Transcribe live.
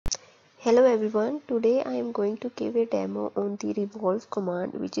Hello everyone, today I am going to give a demo on the Revolve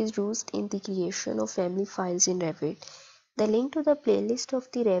command which is used in the creation of family files in Revit. The link to the playlist of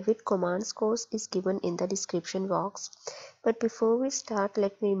the Revit commands course is given in the description box. But before we start,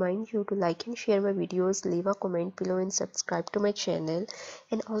 let me remind you to like and share my videos, leave a comment below and subscribe to my channel.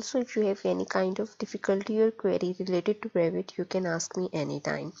 And also if you have any kind of difficulty or query related to Revit, you can ask me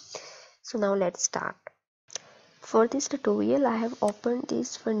anytime. So now let's start. For this tutorial, I have opened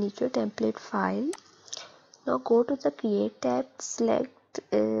this furniture template file. Now go to the create tab, select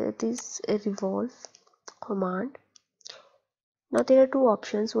this revolve command. Now there are two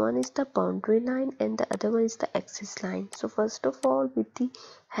options, one is the boundary line and the other one is the axis line. So first of all, with the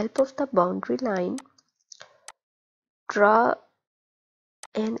help of the boundary line, draw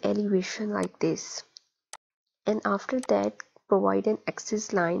an elevation like this, and after that provide an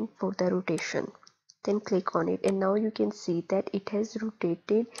axis line for the rotation. Then click on it and now you can see that it has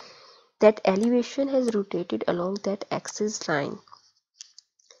rotated, that elevation has rotated along that axis line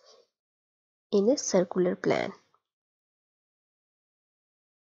in a circular plan.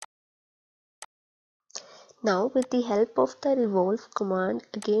 Now with the help of the revolve command,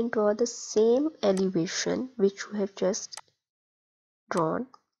 again draw the same elevation which you have just drawn,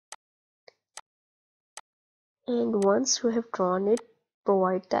 and once you have drawn it,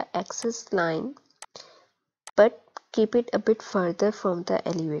 provide the axis line but keep it a bit further from the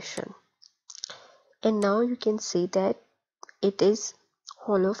elevation. And now you can see that it is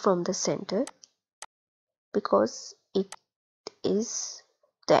hollow from the center because it is,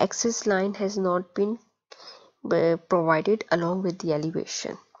 the axis line has not been provided along with the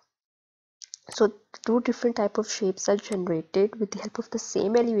elevation. So two different type of shapes are generated with the help of the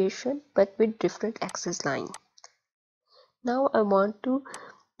same elevation but with different axis line. Now I want to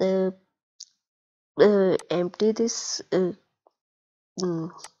uh, empty this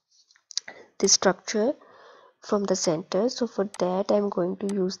this structure from the center. So for that I'm going to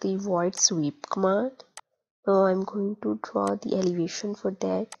use the void sweep command. Now I'm going to draw the elevation for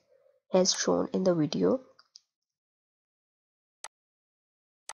that as shown in the video.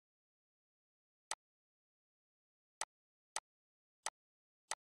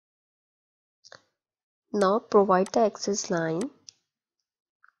 Now provide the axis line,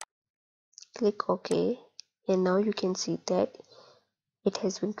 click OK, and now you can see that it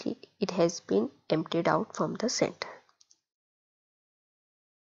has been emptied out from the center.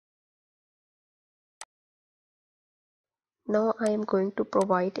 Now I am going to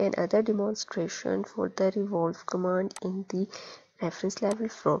provide another demonstration for the revolve command in the reference level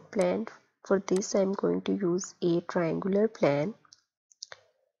floor plan. For this I am going to use a triangular plan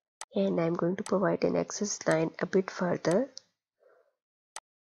and I am going to provide an axis line a bit further,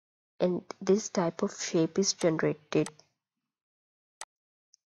 and this type of shape is generated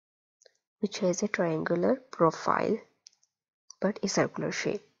which has a triangular profile but a circular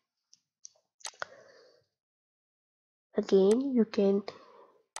shape. Again you can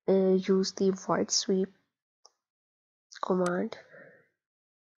use the void sweep command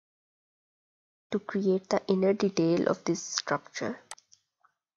to create the inner detail of this structure.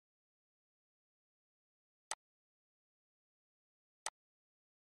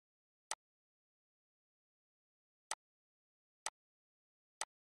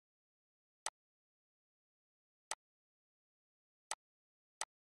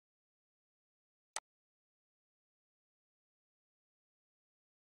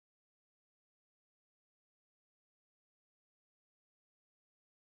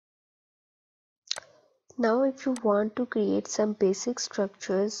 Now if you want to create some basic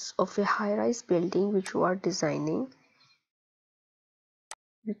structures of a high-rise building which you are designing,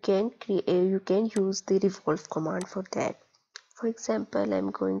 you can use the revolve command for that. For example,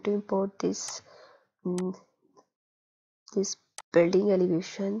 I'm going to import this this building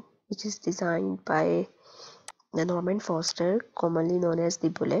elevation which is designed by Norman Foster, commonly known as the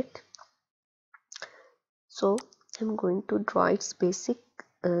bullet. So I'm going to draw its basic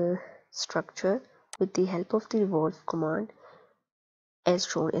structure with the help of the revolve command as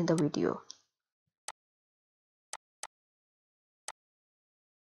shown in the video.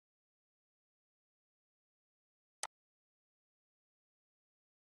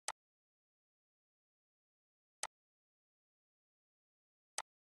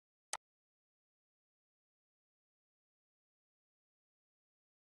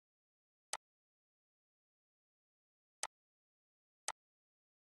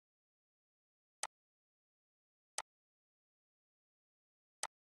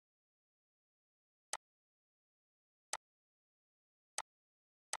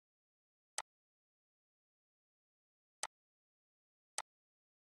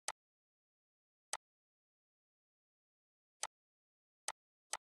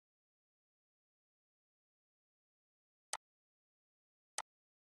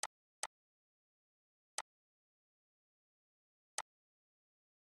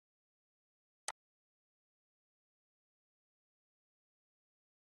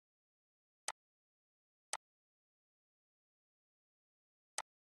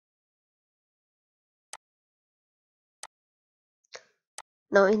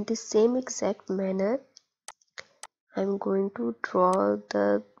 Now in the same exact manner, I'm going to draw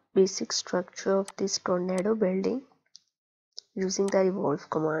the basic structure of this tornado building using the revolve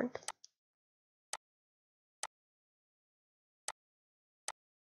command.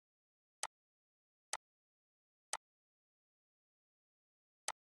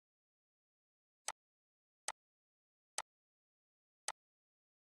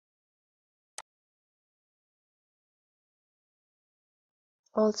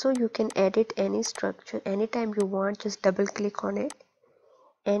 Also, you can edit any structure anytime you want. Just double click on it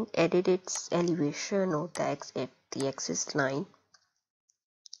and edit its elevation or the axis line.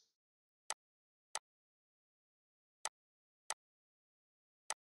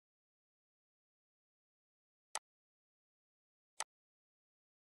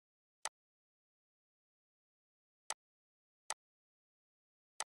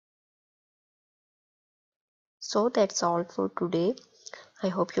 So that's all for today. I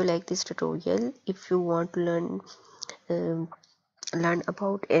hope you like this tutorial. If you want to learn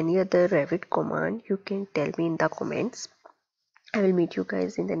about any other Revit command, you can tell me in the comments. I will meet you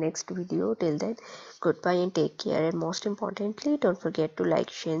guys in the next video. Till then, goodbye and take care. And most importantly, don't forget to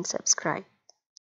like, share and subscribe.